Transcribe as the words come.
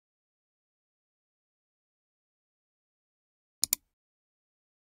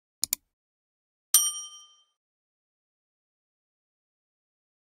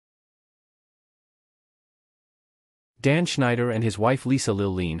Dan Schneider and his wife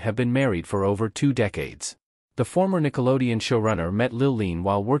Lillien have been married for over 2 decades. The former Nickelodeon showrunner met Lillien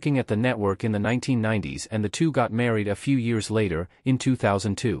while working at the network in the 1990s, and the two got married a few years later, in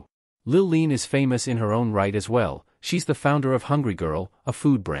 2002. Lillien is famous in her own right as well. She's the founder of Hungry Girl, a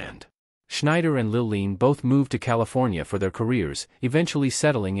food brand. Schneider and Lillien both moved to California for their careers, eventually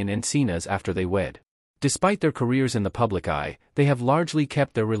settling in Encinitas after they wed. Despite their careers in the public eye, they have largely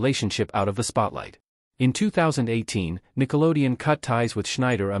kept their relationship out of the spotlight. In 2018, Nickelodeon cut ties with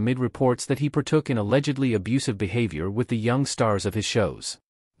Schneider amid reports that he partook in allegedly abusive behavior with the young stars of his shows.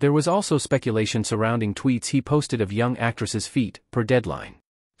 There was also speculation surrounding tweets he posted of young actresses' feet, per Deadline.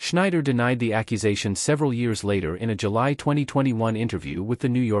 Schneider denied the accusation several years later in a July 2021 interview with the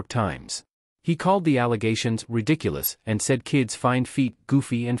New York Times. He called the allegations ridiculous and said kids find feet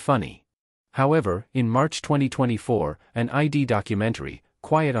goofy and funny. However, in March 2024, an ID documentary,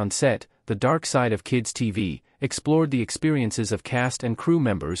 Quiet on Set, The Dark Side of Kids TV, explored the experiences of cast and crew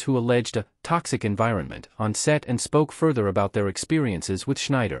members who alleged a toxic environment on set and spoke further about their experiences with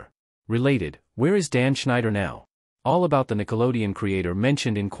Schneider. Related, where is Dan Schneider now? All about the Nickelodeon creator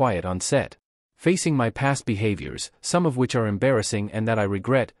mentioned in Quiet on Set. Facing my past behaviors, some of which are embarrassing and that I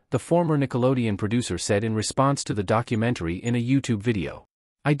regret, the former Nickelodeon producer said in response to the documentary in a YouTube video.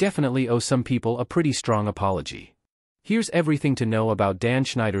 I definitely owe some people a pretty strong apology. Here's everything to know about Dan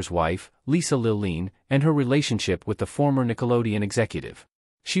Schneider's wife, Lillien, and her relationship with the former Nickelodeon executive.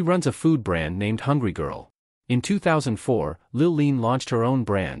 She runs a food brand named Hungry Girl. In 2004, Lillien launched her own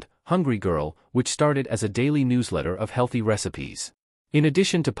brand, Hungry Girl, which started as a daily newsletter of healthy recipes. In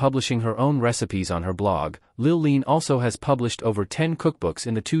addition to publishing her own recipes on her blog, Lillien also has published over 10 cookbooks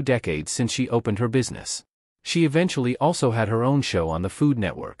in the 2 decades since she opened her business. She eventually also had her own show on the Food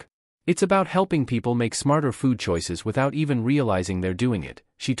Network. It's about helping people make smarter food choices without even realizing they're doing it,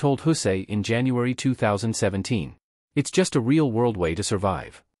 she told Hussey in January 2017. It's just a real-world way to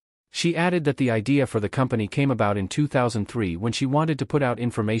survive. She added that the idea for the company came about in 2003 when she wanted to put out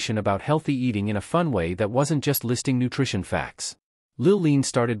information about healthy eating in a fun way that wasn't just listing nutrition facts. Lillien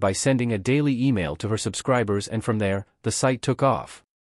started by sending a daily email to her subscribers, and from there, the site took off.